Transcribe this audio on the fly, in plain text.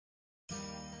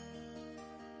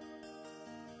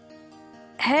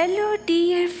Hello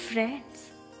dear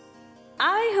friends,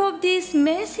 I hope this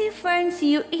message finds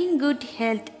you in good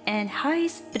health and high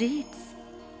spirits.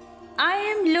 I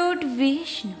am Lord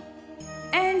Vishnu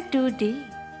and today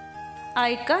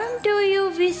I come to you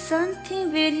with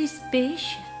something very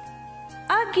special,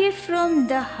 a gift from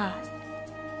the heart.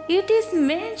 It is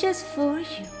meant just for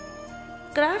you,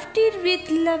 crafted with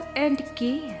love and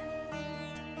care.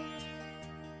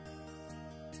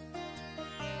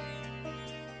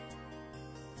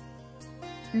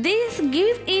 This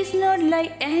gift is not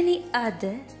like any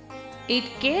other. It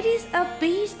carries a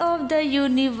piece of the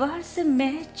universe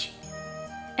magic,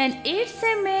 and it's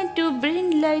meant to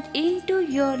bring light into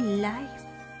your life.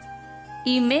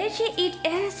 Imagine it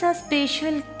as a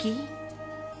special key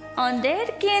on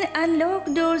that can unlock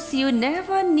doors you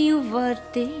never knew were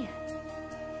there.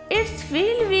 It's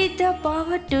filled with the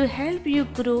power to help you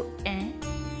grow and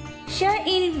shine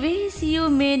in ways you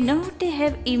may not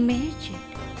have imagined.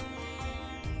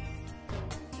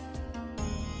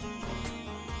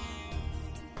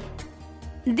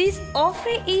 This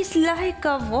offering is like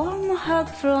a warm hug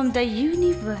from the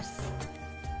universe,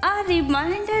 a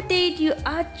reminder that you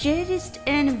are cherished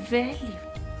and valued.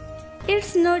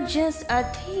 It's not just a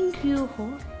thing you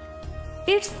hold,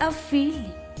 it's a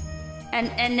feeling, an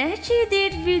energy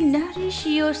that will nourish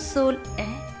your soul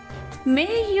and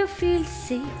make you feel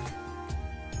safe.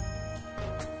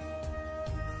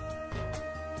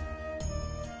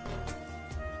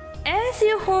 As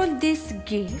you hold this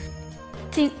gift,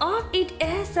 think of it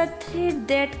as a thread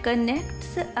that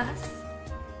connects us.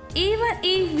 Even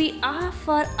if we are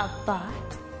far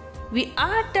apart, we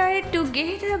are tied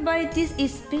together by this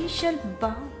special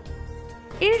bond.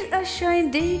 It's a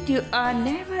sign that you are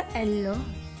never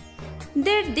alone,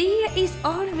 that there is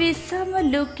always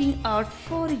someone looking out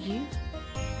for you.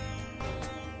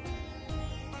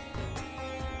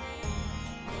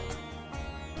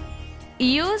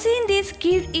 Using this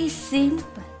gift is simple.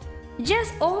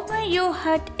 Just open your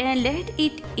heart and let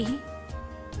it in.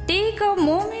 Take a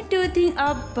moment to think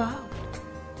about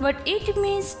what it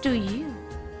means to you.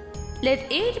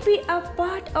 Let it be a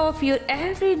part of your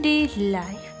everyday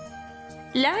life,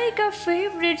 like a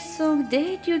favorite song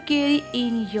that you carry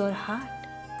in your heart.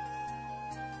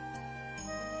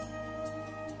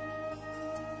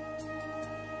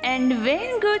 And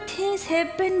when good things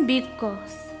happen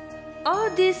because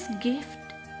of this gift,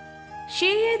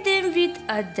 share them with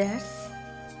others.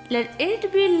 Let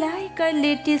it be like a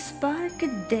little spark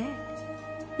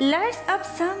that lights up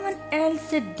someone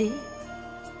else's day.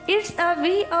 It's a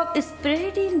way of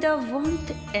spreading the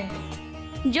warmth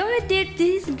and joy that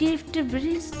this gift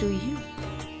brings to you.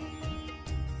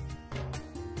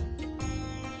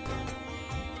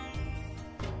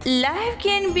 Life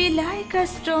can be like a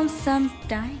storm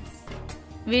sometimes,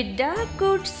 with dark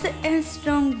goods and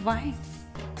strong winds.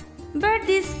 But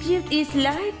this gift is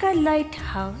like a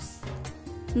lighthouse,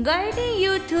 guiding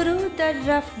you through the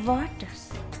rough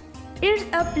waters. It's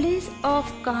a place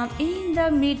of calm in the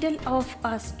middle of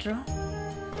a storm,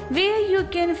 where you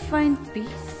can find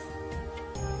peace.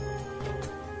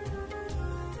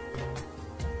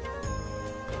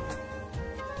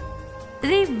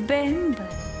 Remember,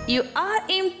 you are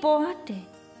important.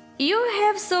 You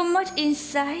have so much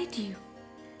inside you,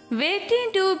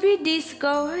 waiting to be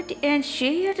discovered and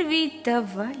shared with the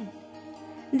world.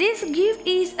 This gift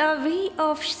is a way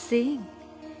of saying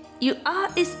you are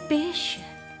special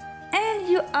and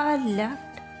you are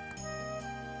loved.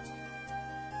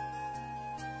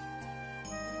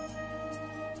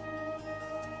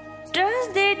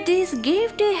 Trust that this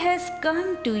gift has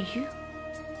come to you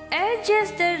at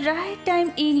just the right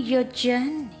time in your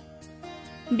journey.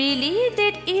 Believe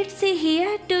that it's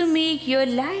here to make your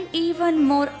life even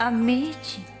more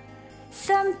amazing.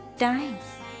 Sometimes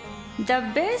the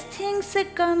best things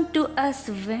come to us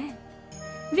when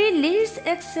we least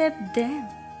accept them.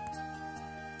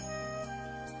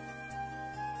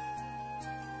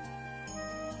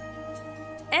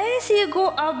 As you go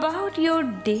about your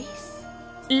days,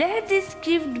 let this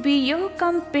gift be your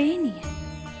companion.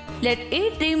 Let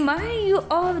it remind you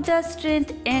of the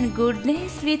strength and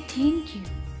goodness within you.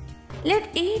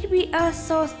 Let it be a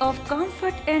source of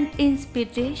comfort and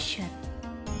inspiration.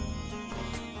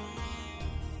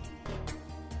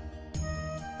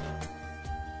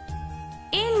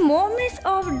 In moments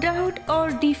of doubt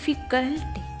or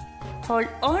difficulty, hold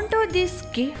on to this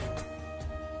gift.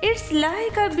 It's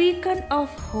like a beacon of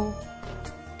hope,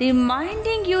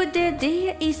 reminding you that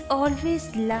there is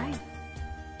always light,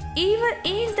 even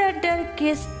in the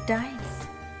darkest times.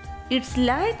 It's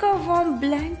like a warm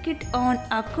blanket on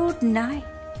a good night,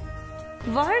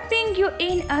 wrapping you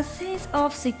in a sense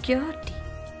of security.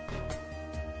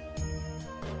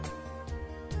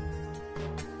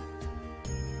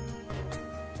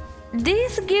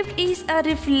 This gift is a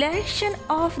reflection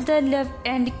of the love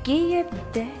and care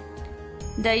that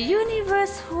the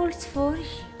universe holds for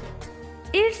you.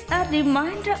 It's a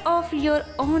reminder of your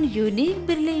own unique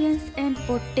brilliance and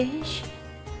potential.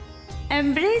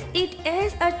 Embrace it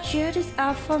as a cherished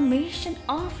affirmation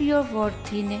of your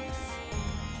worthiness.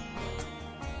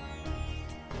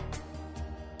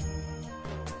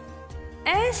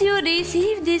 As you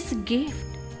receive this gift,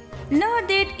 know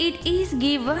that it is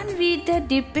given with the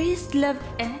deepest love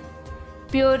and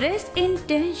purest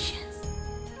intentions.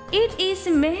 It is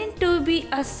meant to be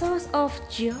a source of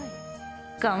joy,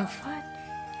 comfort,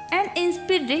 and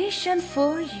inspiration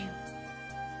for you.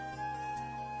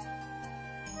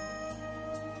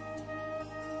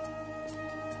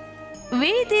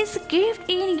 With this gift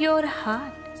in your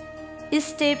heart,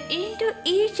 step into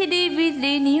each day with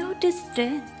renewed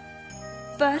strength,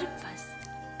 purpose,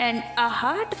 and a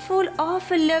heart full of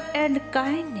love and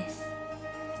kindness.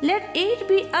 Let it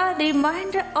be a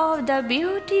reminder of the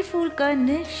beautiful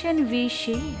connection we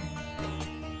share.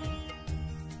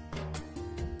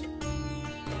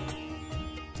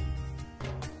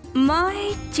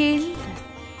 My children,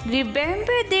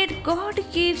 remember that God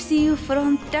gives you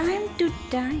from time to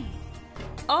time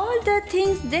all the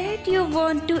things that you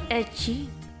want to achieve,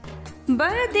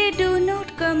 but they do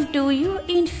not come to you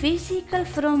in physical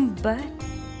from birth.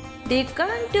 They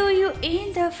come to you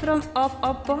in the form of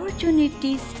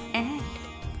opportunities and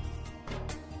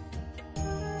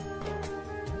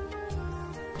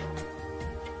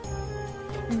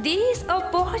these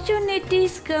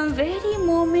opportunities come very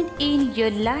moment in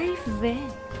your life when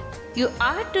you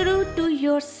are true to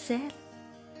yourself.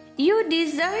 You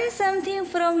desire something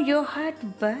from your heart,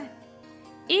 but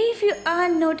if you are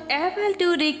not able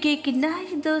to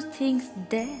recognize those things,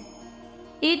 then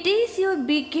it is your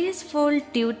biggest fault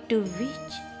due to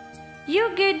which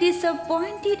you get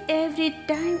disappointed every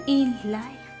time in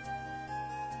life.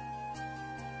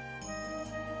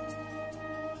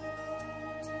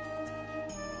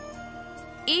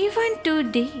 Even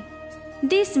today,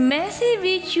 this message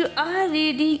which you are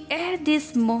reading at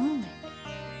this moment,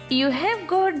 you have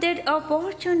got that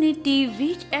opportunity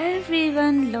which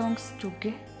everyone longs to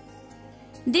get.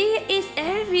 There is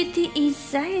everything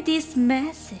inside this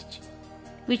message,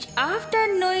 which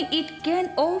after knowing it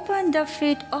can open the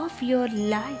fate of your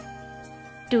life.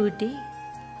 Today,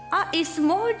 a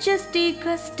small just take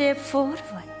a step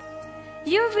forward.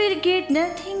 You will get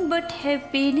nothing but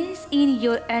happiness in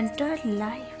your entire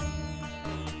life.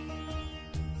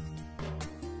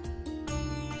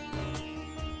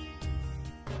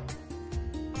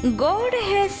 God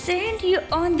has sent you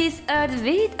on this earth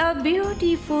with a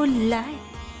beautiful life.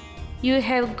 You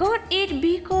have got it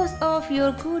because of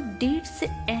your good deeds,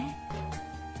 and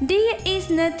there is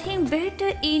nothing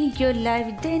better in your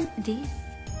life than this.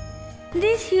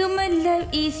 This human life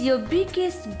is your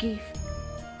biggest gift.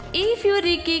 If you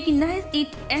recognize it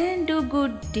and do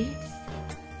good deeds,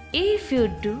 if you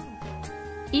do,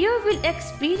 you will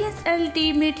experience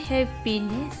ultimate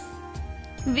happiness,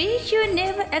 which you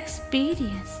never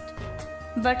experienced.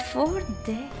 But for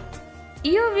that,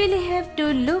 you will have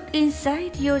to look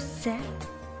inside yourself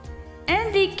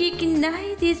and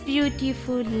recognize this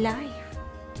beautiful life.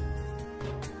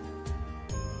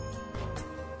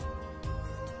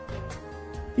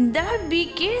 The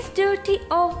biggest duty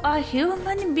of a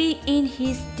human being in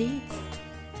his deeds.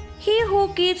 He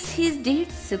who keeps his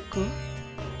deeds good,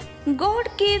 God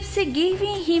keeps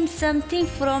giving him something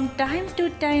from time to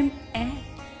time, and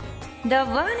the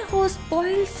one who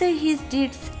spoils his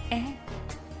deeds and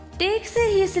takes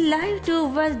his life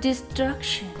towards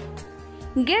destruction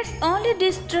gets only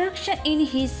destruction in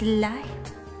his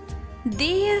life.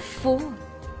 Therefore,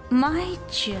 my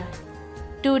child,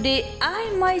 today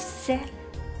I myself,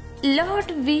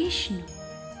 Lord Vishnu,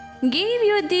 give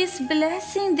you this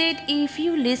blessing that if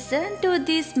you listen to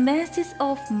this message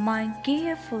of mine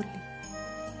carefully,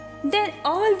 then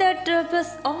all the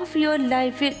troubles of your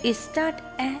life will start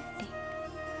ending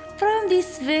from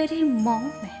this very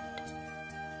moment.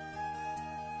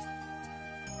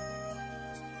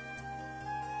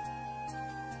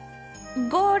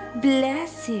 God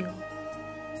bless you.